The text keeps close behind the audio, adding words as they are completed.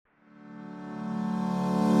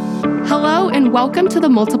Hello, and welcome to the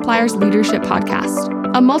Multipliers Leadership Podcast.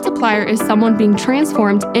 A multiplier is someone being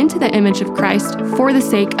transformed into the image of Christ for the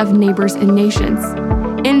sake of neighbors and nations.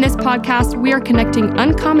 In this podcast, we are connecting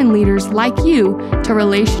uncommon leaders like you to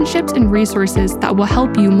relationships and resources that will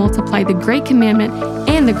help you multiply the Great Commandment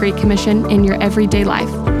and the Great Commission in your everyday life.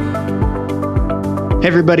 Hey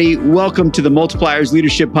everybody, welcome to the Multipliers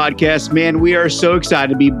Leadership Podcast. Man, we are so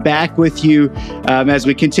excited to be back with you as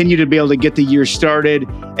we continue to be able to get the year started.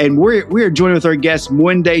 And we are joined with our guest,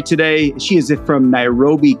 Mwende, today. She is from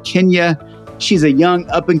Nairobi, Kenya. She's a young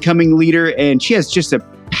up-and-coming leader, and she has just a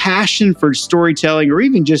passion for storytelling, or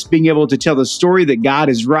even just being able to tell the story that God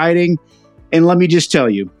is writing. And let me just tell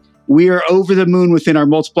you, we are over the moon within our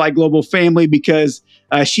Multiply Global family because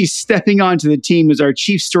she's stepping onto the team as our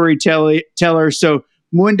chief storyteller. So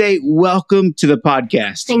Mwende, welcome to the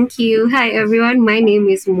podcast. Thank you. Hi, everyone. My name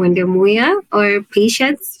is Mwende or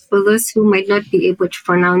Patience, for those who might not be able to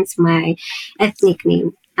pronounce my ethnic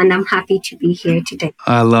name. And I'm happy to be here today.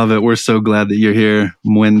 I love it. We're so glad that you're here,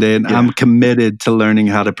 Mwende. And I'm committed to learning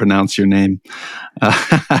how to pronounce your name.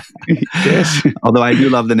 Yes. Although I do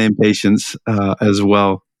love the name Patience as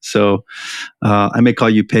well. So I may call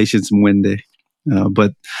you Patience Mwende.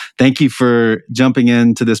 But thank you for jumping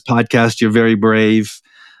into this podcast. You're very brave.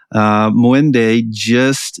 Mwende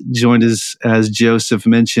just joined us, as Joseph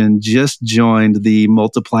mentioned, just joined the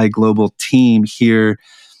Multiply Global team here,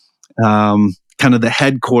 kind of the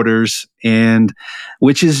headquarters, and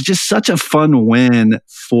which is just such a fun win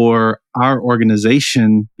for our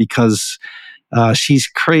organization because she's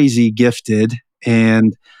crazy gifted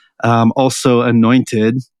and also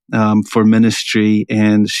anointed for ministry,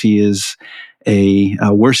 and she is a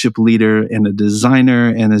worship leader and a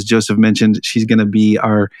designer. And as Joseph mentioned, she's going to be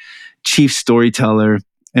our chief storyteller.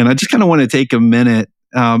 And I just kind of want to take a minute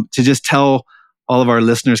to just tell all of our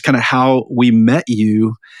listeners kind of how we met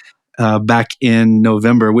you back in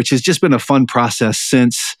November, which has just been a fun process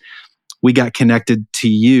since we got connected to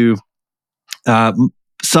you.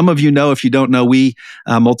 Some of you know, if you don't know, we,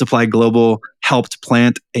 Multiply Global, helped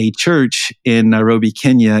plant a church in Nairobi,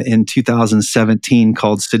 Kenya in 2017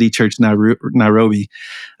 called City Church Nairobi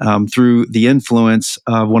through the influence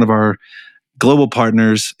of one of our global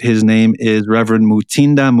partners. His name is Reverend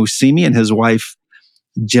Mutinda Musimi and his wife,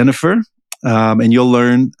 Jennifer. And you'll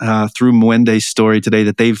learn through Mwende's story today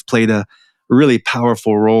that they've played a really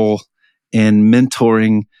powerful role in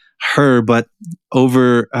mentoring her. But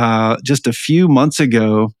over just a few months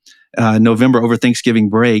ago, November, over Thanksgiving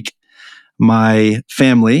break, my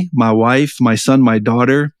family, my wife, my son, my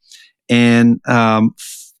daughter, and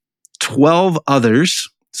 12 others,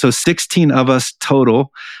 so 16 of us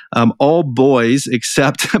total, all boys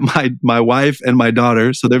except my wife and my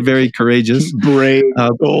daughter. So they're very courageous. Brave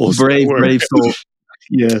souls. Brave souls.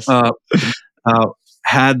 Yes.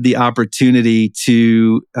 Had the opportunity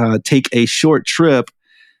to take a short trip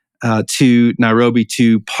to Nairobi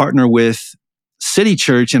to partner with City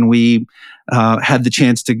Church, and we had the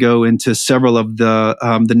chance to go into several of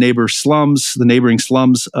the neighboring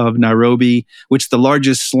slums of Nairobi, which the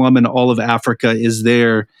largest slum in all of Africa is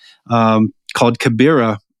there, called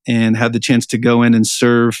Kibera, and had the chance to go in and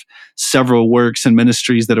serve several works and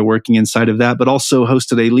ministries that are working inside of that, but also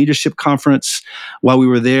hosted a leadership conference while we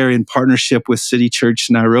were there in partnership with City Church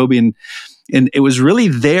Nairobi. And it was really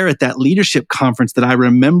there at that leadership conference that I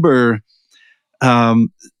remember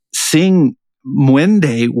seeing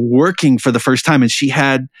Mwende working for the first time. And she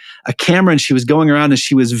had a camera and she was going around and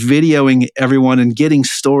she was videoing everyone and getting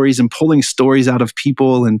stories and pulling stories out of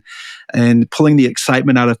people and pulling the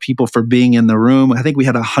excitement out of people for being in the room. I think we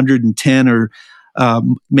had 110 or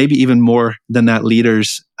maybe even more than that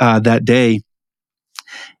leaders that day.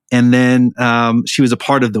 And then she was a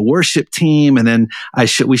part of the worship team. And then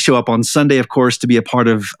we show up on Sunday, of course, to be a part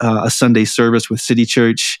of a Sunday service with City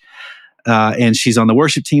Church. And she's on the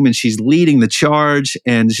worship team and she's leading the charge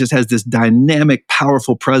and just has this dynamic,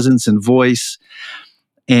 powerful presence and voice.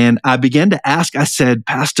 And I began to ask, I said,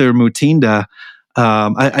 Pastor Mutinda,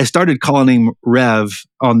 I started calling him Rev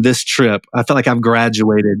on this trip. I felt like I've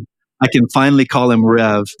graduated. I can finally call him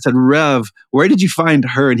Rev. I said, Rev, where did you find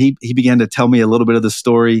her? And he began to tell me a little bit of the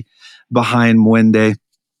story behind Mwende.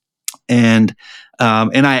 And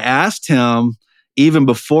I asked him, even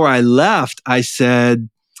before I left, I said,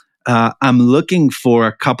 I'm looking for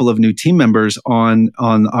a couple of new team members on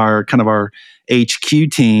our kind of our HQ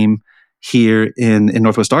team here in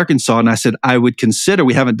Northwest Arkansas. And I said, I would consider,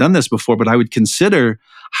 we haven't done this before, but I would consider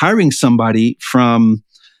hiring somebody from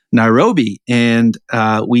Nairobi. And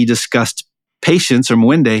we discussed Patience or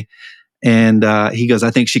Mwende. And he goes,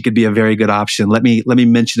 I think she could be a very good option. Let me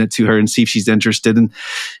mention it to her and see if she's interested. And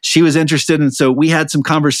she was interested. And so we had some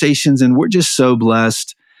conversations, and we're just so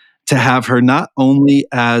blessed to have her not only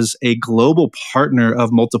as a global partner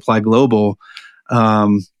of Multiply Global,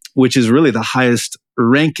 which is really the highest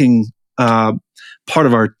ranking part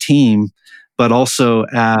of our team, but also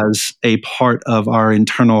as a part of our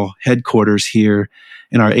internal headquarters here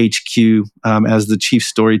in our HQ as the chief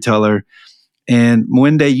storyteller. And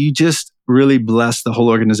Mwende, you just really blessed the whole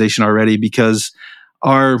organization already, because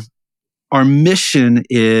our mission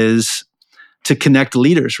is to connect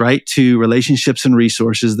leaders, right, to relationships and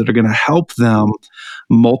resources that are going to help them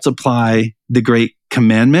multiply the Great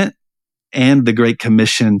Commandment and the Great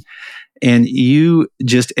Commission. And you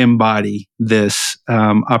just embody this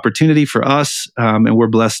opportunity for us, and we're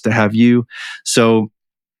blessed to have you. So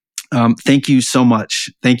thank you so much.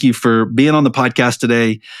 Thank you for being on the podcast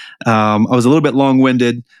today. I was a little bit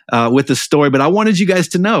long-winded with the story, but I wanted you guys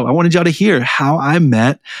to know. I wanted y'all to hear how I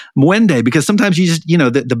met Mwende, because sometimes you just,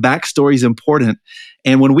 the backstory is important.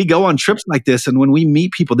 And when we go on trips like this, and when we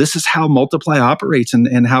meet people, this is how Multiply operates,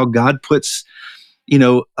 and how God puts,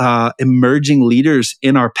 emerging leaders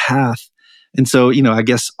in our path. And so, I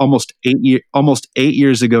guess almost 8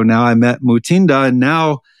 years ago now, I met Mutinda, and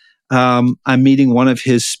now I'm meeting one of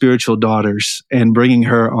his spiritual daughters and bringing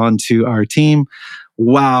her onto our team.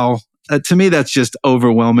 Wow. To me, that's just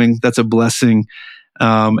overwhelming. That's a blessing.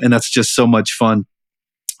 And that's just so much fun.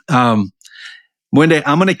 Mwende,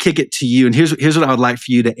 I'm going to kick it to you. And here's what I would like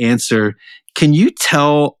for you to answer. Can you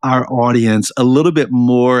tell our audience a little bit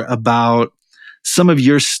more about some of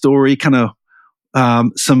your story, kind of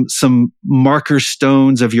some marker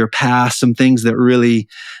stones of your past, some things that really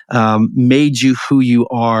made you who you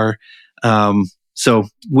are? So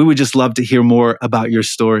we would just love to hear more about your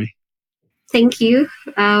story. Thank you.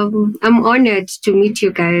 I'm honored to meet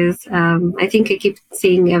you guys. I think I keep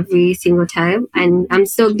saying every single time, and I'm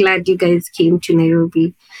so glad you guys came to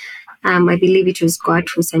Nairobi. I believe it was God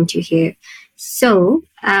who sent you here. So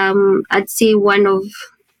I'd say one of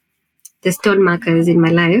the stone markers in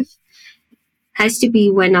my life has to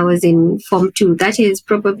be when I was in Form 2. That is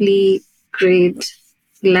probably grade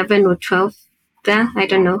 11 or 12 there. I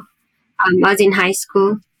don't know. I was in high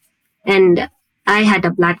school, and I had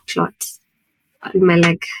a blood clot in my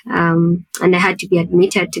leg, and I had to be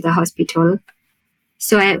admitted to the hospital.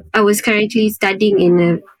 So I was currently studying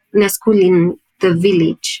in a school in the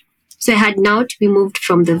village. So I had now to be moved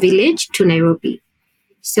from the village to Nairobi.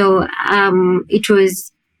 So I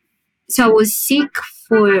was sick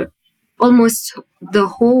for almost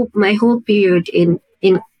my whole period in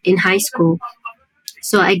high school.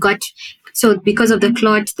 So because of the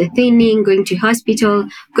clot, the thinning, going to hospital,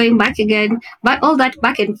 going back again, but all that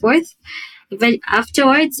back and forth. But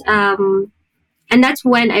afterwards, and that's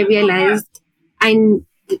when I realized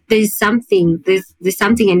there's something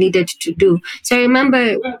I needed to do. So I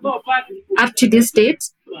remember up to this date,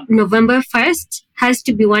 November 1st has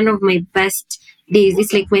to be one of my best days.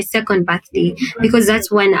 It's like my second birthday, because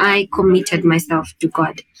that's when I committed myself to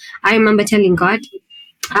God. I remember telling God,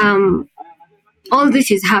 all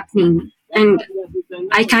this is happening, and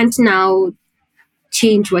I can't now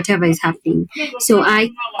change whatever is happening. So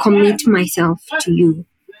I commit myself to you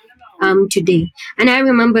today. And I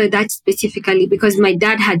remember that specifically because my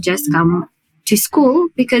dad had just come to school,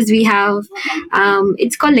 because we have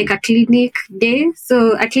it's called like a clinic day.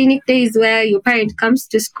 So a clinic day is where your parent comes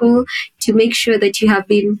to school to make sure that you have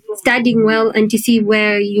been studying well and to see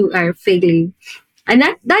where you are failing. And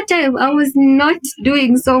that time I was not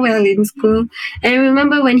doing so well in school. And I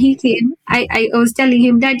remember when he came, I was telling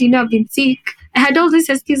him, Dad, I've been sick. I had all these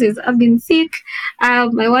excuses. I've been sick. I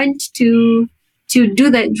want to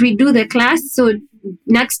redo the class. So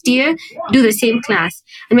next year, do the same class.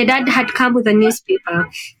 And my dad had come with a newspaper.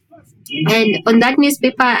 And on that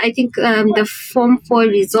newspaper, I think the Form 4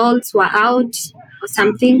 results were out or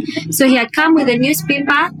something. So he had come with a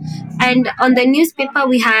newspaper. And on the newspaper,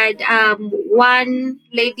 we had one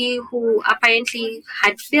lady who apparently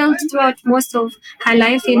had failed throughout most of her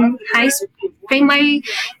life in primary.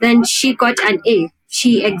 Then she got an A.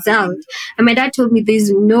 She excelled. And my dad told me,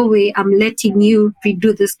 there's no way I'm letting you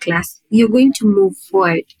redo this class. You're going to move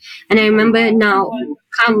forward. And I remember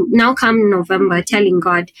come November, telling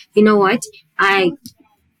God, you know what? I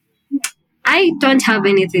don't have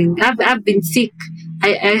anything. I've been sick.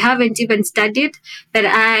 I haven't even studied, but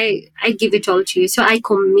I give it all to you. So I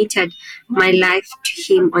committed my life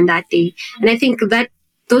to him on that day. And I think that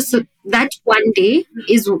one day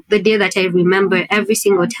is the day that I remember every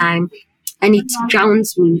single time. And it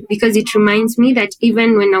grounds me, because it reminds me that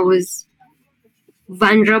even when I was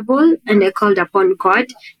vulnerable and I called upon God.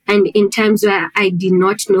 And in times where I did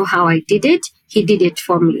not know how I did it, He did it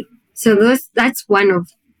for me. So that's one of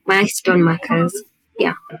my stone markers.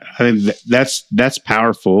 Yeah. I think that's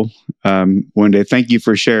powerful. Mwende, thank you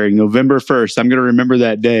for sharing. November 1st, I'm going to remember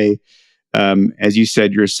that day. As you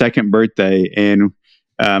said, your second birthday. And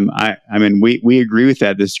I mean, we agree with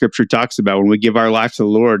that. The scripture talks about when we give our life to the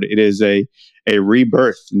Lord, it is a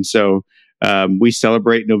rebirth. And so we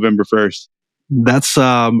celebrate November 1st. That's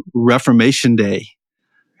Reformation Day.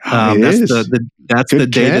 It That's is. that's Good the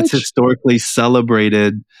day that's catch. historically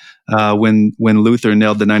celebrated when Luther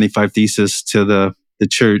nailed the 95 Thesis to the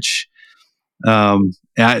church.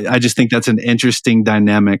 I just think that's an interesting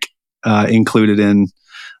dynamic included in.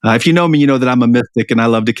 If you know me, you know that I'm a mystic and I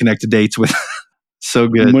love to connect the dates with. So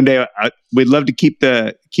good. One day, we'd love to keep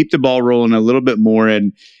the ball rolling a little bit more,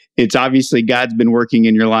 and it's obviously God's been working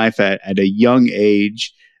in your life at a young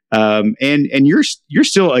age, and you're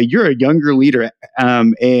still you're a younger leader,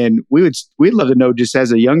 and we'd love to know, just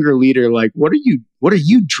as a younger leader, like what are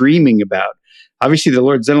you dreaming about? Obviously, the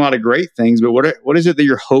Lord's done a lot of great things, but what is it that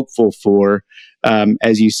you're hopeful for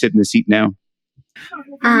as you sit in the seat now?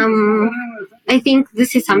 I think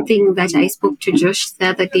this is something that I spoke to Josh the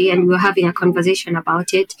other day, and we were having a conversation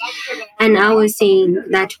about it. And I was saying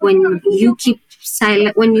that when you keep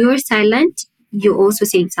silent, when you're silent, you're also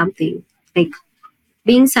saying something. Like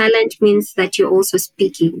being silent means that you're also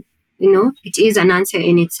speaking. It is an answer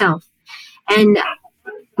in itself. And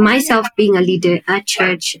myself being a leader at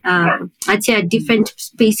church, I'd say at different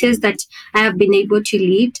spaces that I have been able to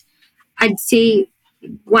lead, I'd say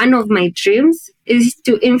one of my dreams is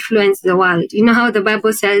to influence the world. You know how the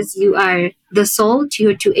Bible says you are the salt,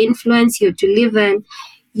 you're to influence, you're to live in.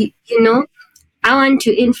 I want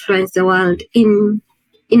to influence the world in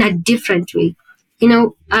a different way.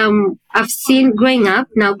 I've seen growing up,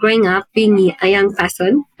 being a young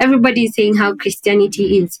person, everybody is saying how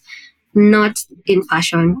Christianity is not in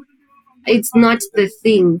fashion. It's not the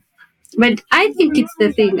thing. But I think it's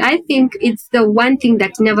the thing. I think it's the one thing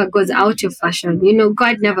that never goes out of fashion.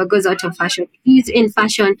 God never goes out of fashion. He's in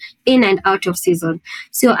fashion, in and out of season.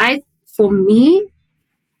 So for me,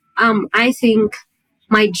 I think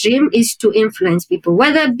my dream is to influence people,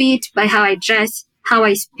 whether be it by how I dress, how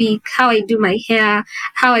I speak, how I do my hair,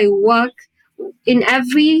 how I work. In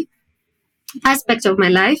every aspect of my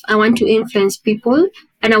life, I want to influence people,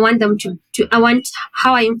 and I want them I want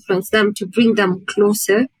how I influence them to bring them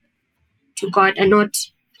closer to God and not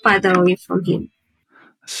farther away from Him.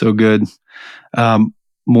 So good.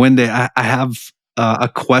 Mwende, I have a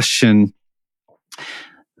question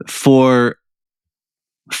for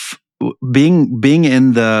being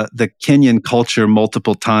in the Kenyan culture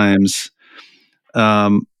multiple times.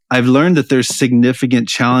 I've learned that there's significant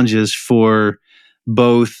challenges for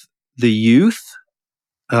both the youth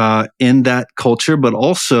in that culture, but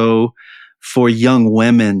also for young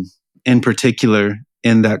women in particular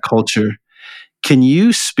in that culture. Can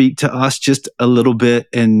you speak to us just a little bit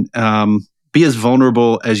and be as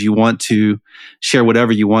vulnerable as you want to, share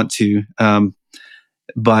whatever you want to?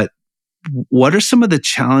 But what are some of the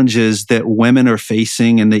challenges that women are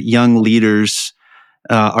facing and that young leaders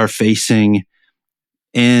are facing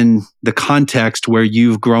in the context where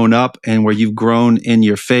you've grown up and where you've grown in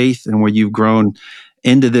your faith and where you've grown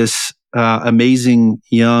into this amazing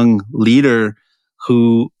young leader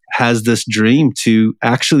who has this dream to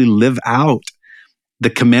actually live out the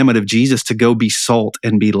commandment of Jesus to go be salt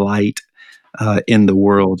and be light in the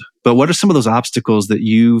world? But what are some of those obstacles that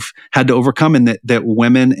you've had to overcome and that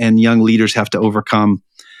women and young leaders have to overcome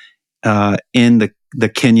in the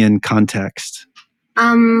Kenyan context?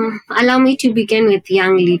 Allow me to begin with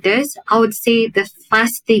young leaders. I would say the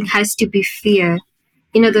first thing has to be fear.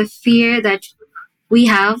 The fear that we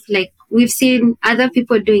have, like we've seen other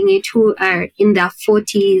people doing it who are in their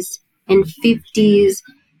 40s and 50s.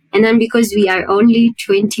 And then because we are only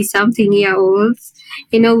 20-something-year-olds,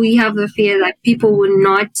 we have the fear that people will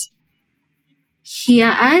not hear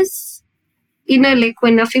us. Like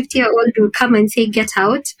when a 50-year-old will come and say, get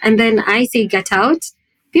out, and then I say, get out,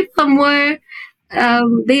 people are more,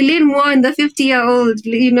 they lean more on the 50-year-old,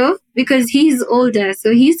 because he's older.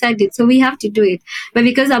 So he said it, so we have to do it. But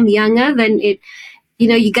because I'm younger, then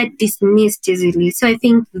you get dismissed easily. So I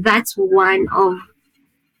think that's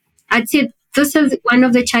I'd say this is one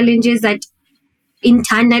of the challenges that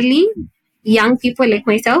internally young people like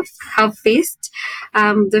myself have faced,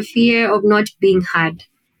 the fear of not being heard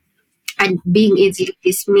and being easily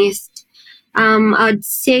dismissed. I'd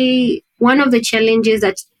say one of the challenges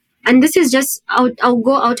and this is just, I'll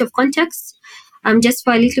go out of context, just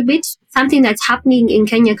for a little bit. Something that's happening in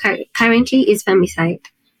Kenya currently is femicide.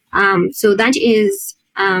 So that is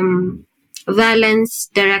violence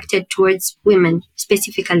directed towards women,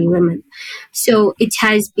 specifically women. So it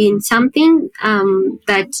has been something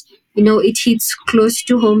that, it hits close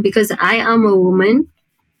to home because I am a woman.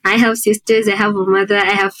 I have sisters, I have a mother,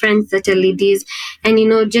 I have friends that are ladies. And,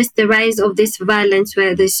 just the rise of this violence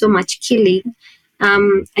where there's so much killing.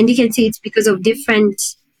 And you can see it's because of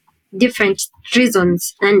different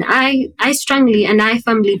reasons. And I strongly and I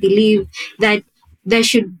firmly believe that there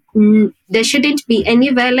shouldn't be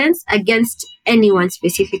any violence against anyone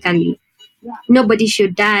specifically. Nobody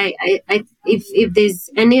should die. If there's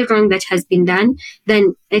any wrong that has been done,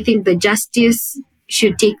 then I think the justice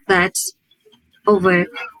should take that over.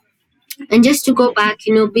 And just to go back,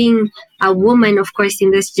 being a woman, of course,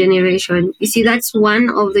 in this generation, you see, that's one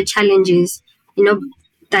of the challenges,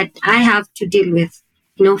 that I have to deal with,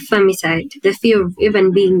 femicide, the fear of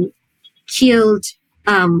even being killed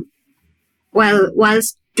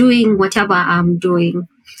whilst doing whatever I'm doing,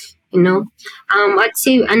 I'd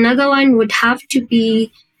say another one would have to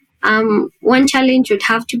be, one challenge would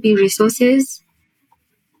have to be resources.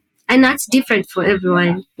 And that's different for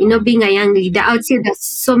everyone. Being a young leader, I would say there's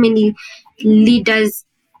so many leaders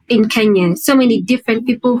in Kenya, so many different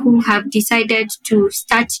people who have decided to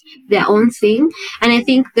start their own thing. And I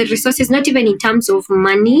think the resources, not even in terms of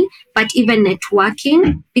money, but even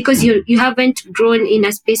networking, because you haven't grown in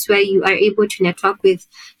a space where you are able to network with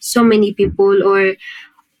so many people, or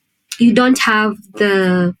you don't have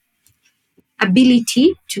the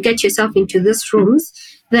ability to get yourself into these rooms,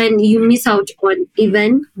 then you miss out on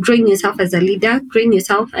even growing yourself as a leader, growing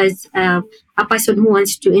yourself as a person who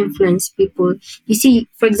wants to influence people. You see,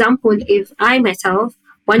 for example, if I myself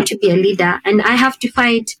want to be a leader and I have to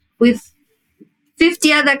fight with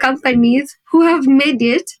 50 other companies who have made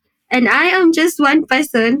it, and I am just one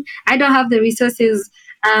person, I don't have the resources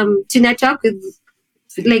to network with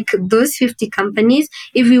like those 50 companies.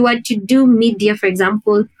 If we were to do media, for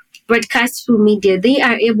example, broadcast through media, they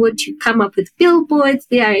are able to come up with billboards,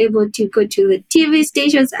 they are able to go to the TV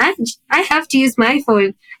stations. I have to use my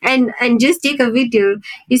phone and just take a video.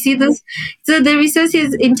 You see those? So the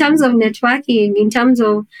resources in terms of networking, in terms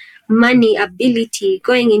of money, ability,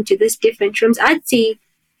 going into these different rooms, I'd say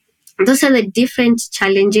those are the different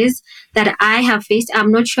challenges that I have faced.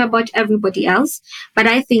 I'm not sure about everybody else, but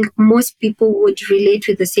I think most people would relate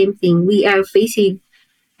to the same thing. We are facing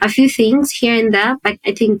a few things here and there, but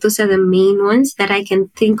I think those are the main ones that I can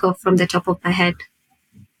think of from the top of my head.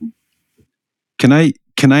 Can I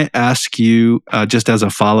ask you, just as a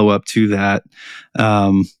follow up to that?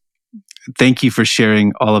 Thank you for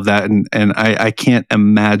sharing all of that, and I can't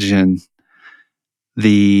imagine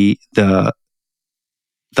the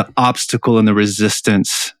obstacle and the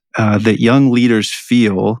resistance that young leaders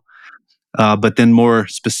feel, but then more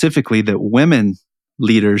specifically that women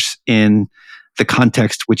leaders in the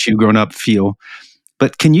context which you've grown up feel.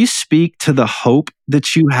 But can you speak to the hope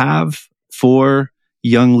that you have for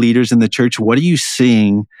young leaders in the church? What are you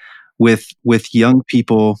seeing with young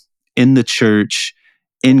people in the church,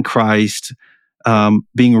 in Christ,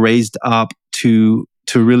 being raised up to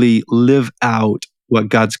really live out what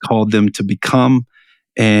God's called them to become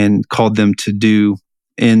and called them to do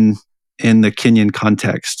in the Kenyan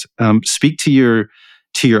context? Speak to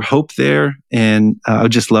your hope there, and I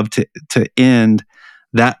would just love to end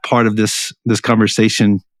that part of this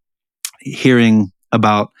conversation hearing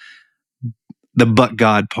about the but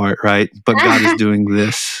God part, right? But God is doing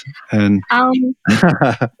this, and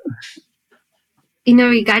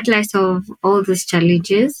regardless of all these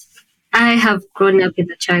challenges, I have grown up in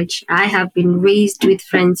the church. I have been raised with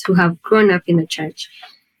friends who have grown up in the church.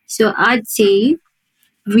 So I'd say,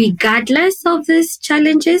 regardless of these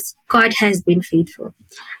challenges, God has been faithful.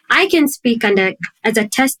 I can speak as a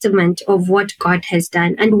testament of what God has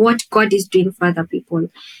done and what God is doing for other people.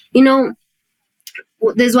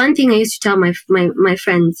 There's one thing I used to tell my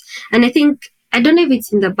friends, and I don't know if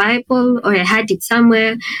it's in the Bible or I had it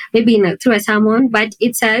somewhere, maybe through a sermon, but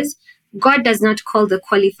it says, God does not call the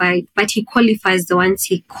qualified, but he qualifies the ones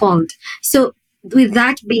he called. So with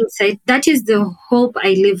that being said, that is the hope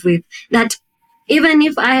I live with, that even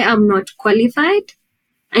if I am not qualified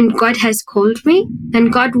and God has called me, then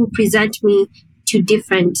God will present me to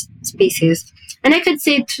different spaces. And I could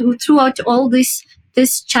say throughout all these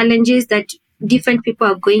challenges that different people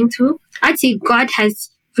are going through, I'd say God has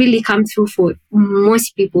really come through for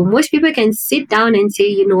most people. Most people can sit down and say,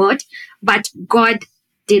 you know what, but God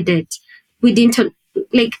did it. We didn't,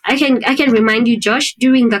 I can remind you, Josh,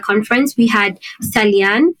 during the conference, we had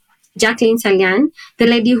Jacqueline Salian, the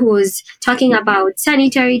lady who was talking about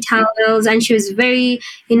sanitary towels, and she was very,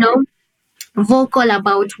 vocal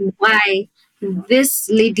about why these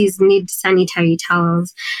ladies need sanitary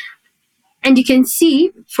towels. And you can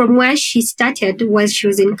see from where she started, was she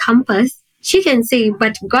was in campus, she can say,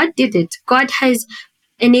 but God did it. God has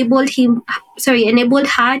enabled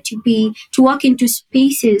her to walk into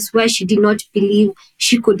spaces where she did not believe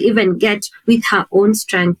she could even get with her own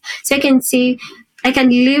strength. So I can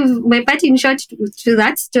leave my part in short to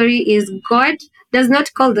that story is God does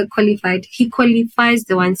not call the qualified. He qualifies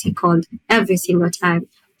the ones he called every single time.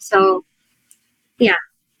 So yeah.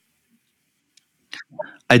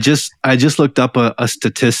 I just looked up a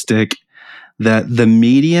statistic that the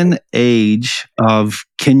median age of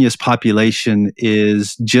Kenya's population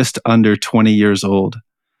is just under 20 years old.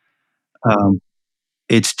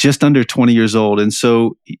 It's just under 20 years old. And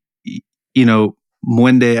so,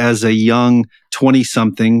 Mwende, as a young 20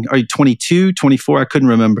 something, are you 22, 24? I couldn't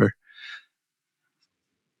remember.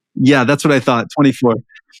 Yeah, that's what I thought, 24.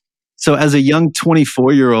 So as a young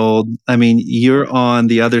 24-year-old, I mean, you're on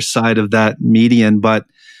the other side of that median, but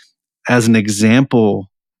as an example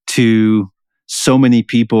to so many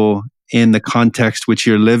people in the context which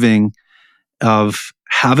you're living of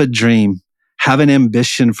have a dream, have an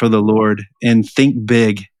ambition for the Lord and think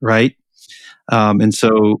big, right? And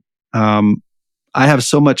so I have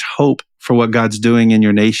so much hope for what God's doing in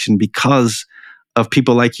your nation because of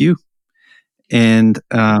people like you. And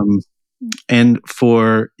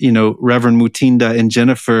for, Reverend Mutinda and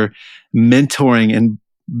Jennifer mentoring and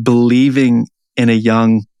believing in a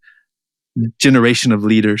young generation of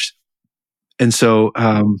leaders. And so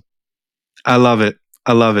I love it.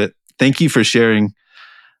 I love it. Thank you for sharing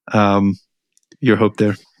your hope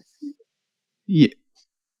there. Yeah,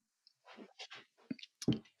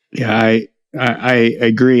 I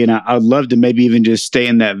agree, and I would love to maybe even just stay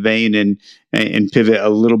in that vein and pivot a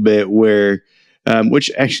little bit where,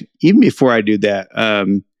 which actually even before I do that,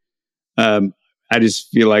 I just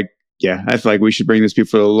feel like, I feel like we should bring this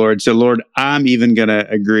before the Lord. So, Lord, I'm even going to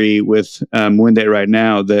agree with Mwende right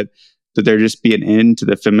now that there just be an end to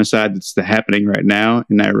the femicide that's happening right now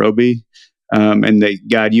in Nairobi, and that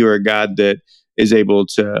God, you are a God that is able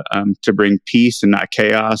to bring peace and not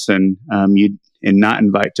chaos, and not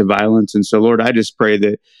invite to violence. And so, Lord, I just pray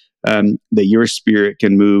that that your Spirit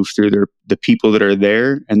can move through the people that are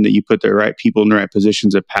there, and that you put the right people in the right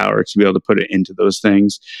positions of power to be able to put it into those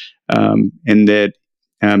things. And that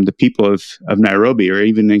the people of Nairobi, or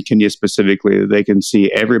even in Kenya specifically, that they can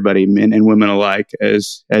see everybody, men and women alike,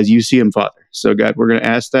 as you see them, Father. So, God, we're going to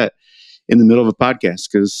ask that in the middle of a podcast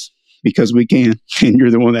because we can, and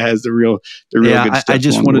you're the one that has the real good stuff. I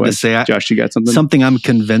just wanted to say, Josh, you got something? Something I'm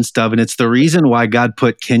convinced of, and it's the reason why God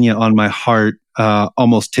put Kenya on my heart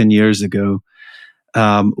almost 10 years ago.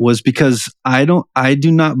 Was because I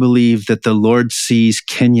do not believe that the Lord sees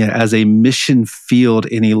Kenya as a mission field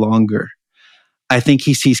any longer. I think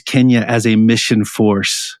He sees Kenya as a mission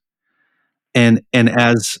force, and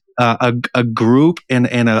as a group and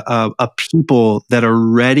a people that are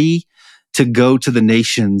ready to go to the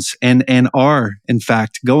nations and are in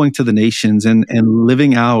fact going to the nations and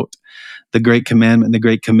living out the Great Commandment, the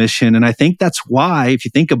Great Commission. And I think that's why, if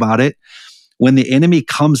you think about it, when the enemy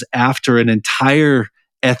comes after an entire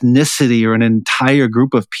ethnicity or an entire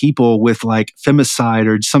group of people with like femicide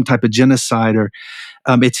or some type of genocide, or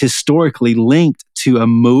it's historically linked to a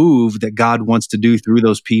move that God wants to do through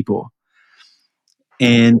those people.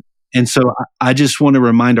 And so I just want to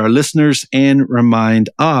remind our listeners and remind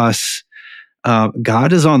us,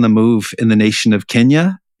 God is on the move in the nation of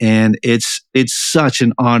Kenya, and it's such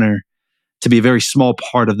an honor to be a very small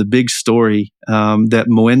part of the big story that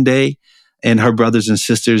Mwende and her brothers and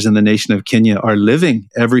sisters in the nation of Kenya are living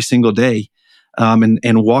every single day, and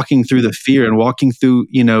walking through the fear and walking through,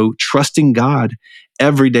 trusting God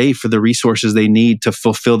every day for the resources they need to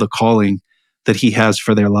fulfill the calling that He has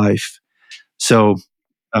for their life. So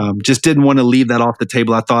just didn't want to leave that off the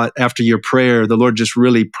table. I thought after your prayer, the Lord just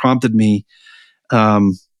really prompted me,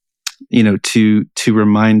 to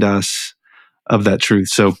remind us of that truth.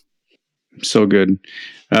 So good.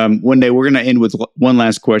 One day we're going to end with one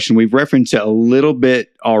last question. We've referenced it a little bit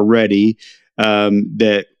already,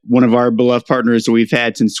 that one of our beloved partners that we've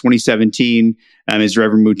had since 2017 is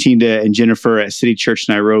Reverend Mutinda and Jennifer at City Church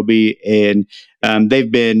Nairobi. And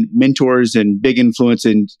they've been mentors and big influence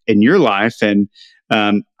in your life. And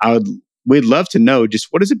we'd love to know just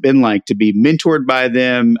what has it been like to be mentored by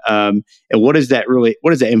them, and what has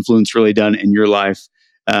that influence really done in your life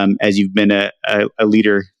as you've been a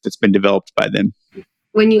leader that's been developed by them?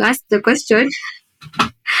 When you asked the question,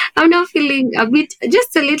 I'm now feeling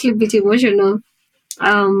just a little bit emotional,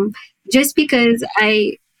 just because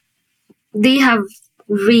they have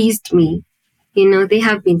raised me. They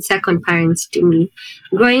have been second parents to me.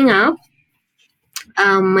 Growing up,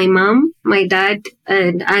 My mom, my dad,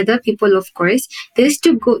 and other people, of course, they used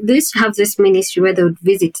to go. They used to have this ministry where they would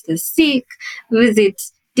visit the sick, visit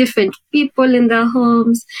different people in their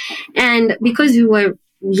homes, and because we were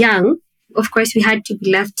young, of course, we had to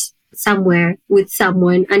be left somewhere with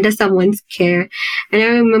someone under someone's care. And I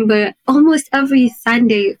remember almost every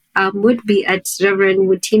Sunday would be at Reverend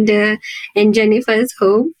Mutinda and Jennifer's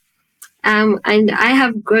home. And I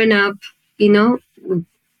have grown up,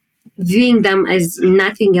 viewing them as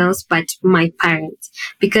nothing else but my parents,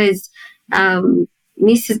 because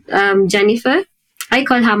Mrs. Jennifer, I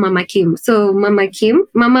call her Mama Kim. So Mama Kim,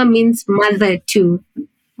 Mama means mother to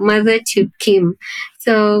Kim.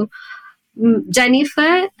 So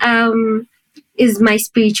Jennifer is my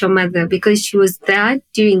spiritual mother, because she was there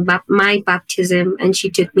during my baptism and she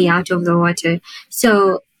took me out of the water.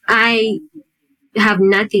 So I have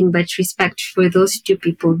nothing but respect for those two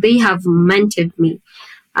people. They have mentored me.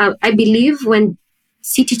 I believe when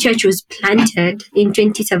City Church was planted in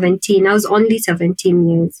 2017, I was only 17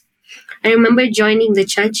 years. I remember joining the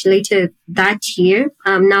church later that year,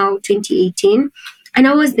 now 2018, and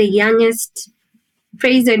I was the youngest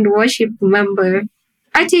praise and worship member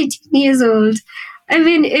at 18 years old. I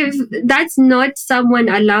mean, if that's not someone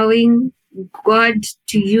allowing God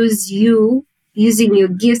to use you, using your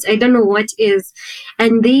gifts, I don't know what is.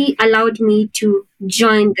 And they allowed me to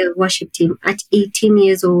join the worship team at 18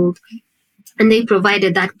 years old. And they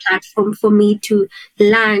provided that platform for me to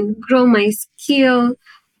learn, grow my skill,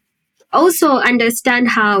 also understand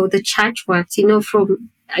how the church works, from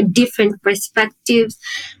different perspectives.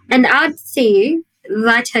 And I'd say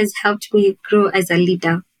that has helped me grow as a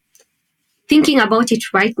leader. Thinking about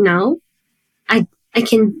it right now, I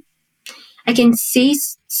can say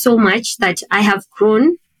so much that I have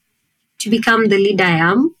grown to become the leader I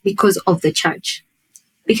am because of the church,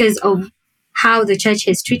 because of how the church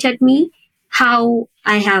has treated me, how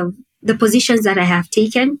I have the positions that I have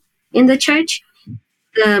taken in the church,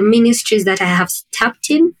 the ministries that I have stepped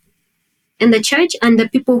in the church, and the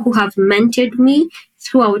people who have mentored me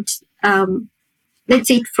throughout, let's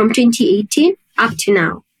say from 2018 up to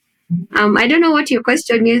now. I don't know what your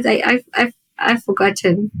question is. I've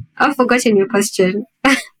forgotten. I've forgotten your question.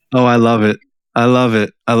 Oh, I love it. I love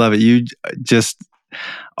it. I love it. You just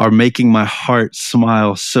are making my heart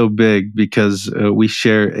smile so big, because we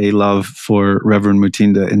share a love for Reverend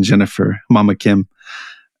Mutinda and Jennifer, Mama Kim.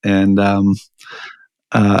 And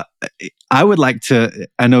I would like to,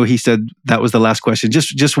 I know he said that was the last question.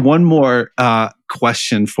 Just one more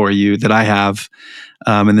question for you that I have,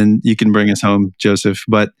 and then you can bring us home, Joseph.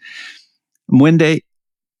 But Mwende,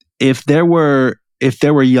 if there were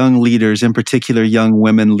young leaders, in particular young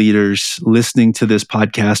women leaders, listening to this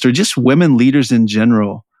podcast, or just women leaders in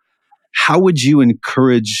general, how would you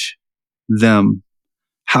encourage them?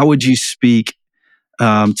 How would you speak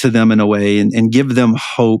to them in a way and give them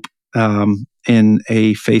hope in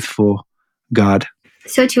a faithful God?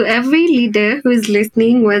 So to every leader who is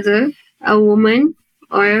listening, whether a woman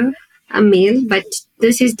or a male, but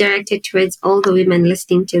this is directed towards all the women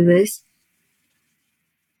listening to this,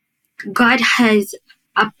 God has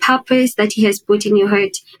a purpose that He has put in your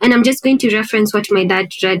heart. And I'm just going to reference what my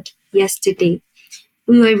dad read yesterday.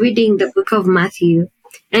 We were reading the book of Matthew,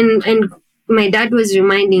 and my dad was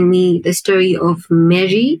reminding me the story of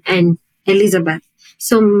Mary and Elizabeth.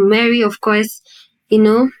 So Mary, of course,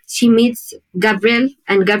 she meets Gabriel,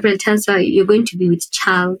 and Gabriel tells her, you're going to be with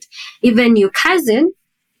child. Even your cousin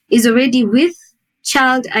is already with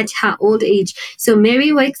child at her old age. So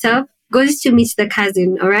Mary wakes up, goes to meet the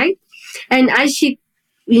cousin, all right? And as she,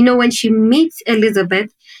 when she meets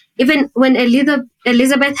Elizabeth, even when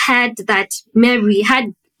Elizabeth had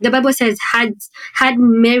the Bible says, had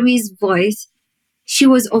Mary's voice, she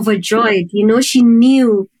was overjoyed. She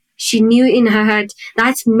knew in her heart,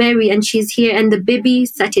 that's Mary and she's here, and the baby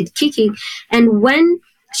started kicking. And when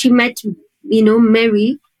she met,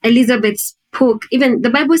 Mary, Elizabeth spoke. Even the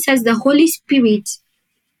Bible says the Holy Spirit,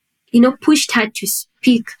 pushed her to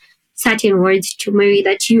speak certain words to Mary,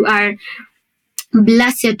 that you are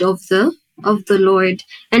blessed of the Lord.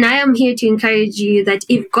 And I am here to encourage you that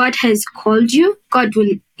if God has called you, God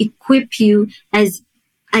will equip you as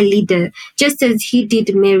a leader, just as He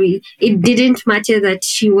did Mary. It didn't matter that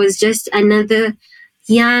she was just another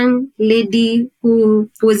young lady who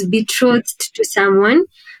was betrothed to someone.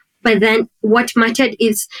 But then what mattered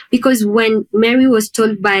is, because when Mary was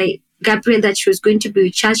told by Gabriel that she was going to be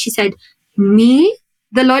with child, she said, me?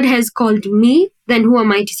 The Lord has called me? Then who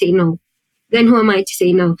am I to say no?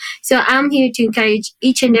 So I'm here to encourage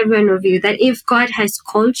each and every one of you that if God has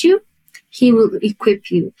called you, He will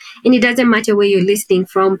equip you. And it doesn't matter where you're listening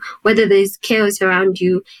from, whether there's chaos around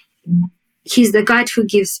you. He's the God who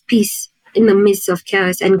gives peace in the midst of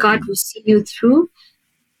chaos, and God will see you through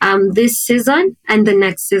this season and the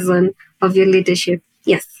next season of your leadership.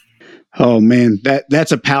 Yes. Oh man,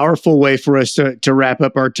 that's a powerful way for us to wrap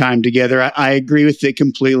up our time together. I agree with it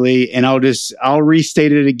completely, and I'll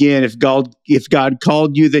restate it again. If God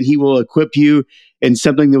called you, then He will equip you. And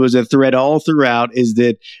something that was a thread all throughout is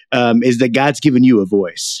that God's given you a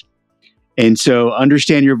voice. And so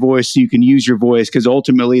understand your voice so you can use your voice, because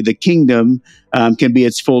ultimately the kingdom can be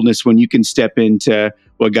its fullness when you can step into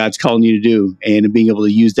what God's calling you to do and being able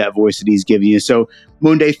to use that voice that He's given you. So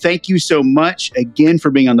Mwende, thank you so much again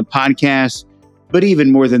for being on the podcast. But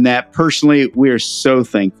even more than that, personally, we are so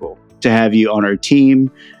thankful to have you on our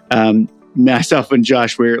team. Myself and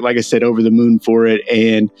Josh, we're, like I said, over the moon for it.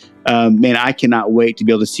 And man, I cannot wait to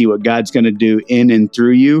be able to see what God's going to do in and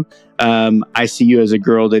through you. I see you as a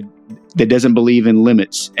girl that doesn't believe in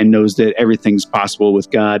limits and knows that everything's possible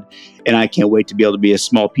with God. And I can't wait to be able to be a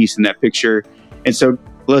small piece in that picture. And so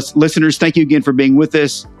listeners, thank you again for being with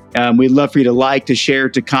us. We'd love for you to like, to share,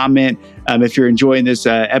 to comment if you're enjoying this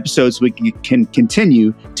episode, so we can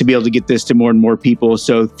continue to be able to get this to more and more people.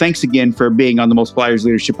 So thanks again for being on the Multipliers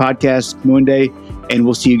Leadership Podcast, Mwende, and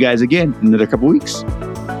we'll see you guys again in another couple weeks.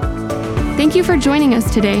 Thank you for joining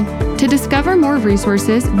us today. To discover more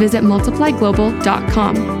resources, visit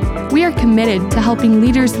multiplyglobal.com. We are committed to helping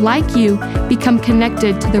leaders like you become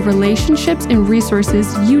connected to the relationships and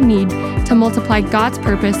resources you need to multiply God's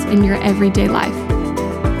purpose in your everyday life.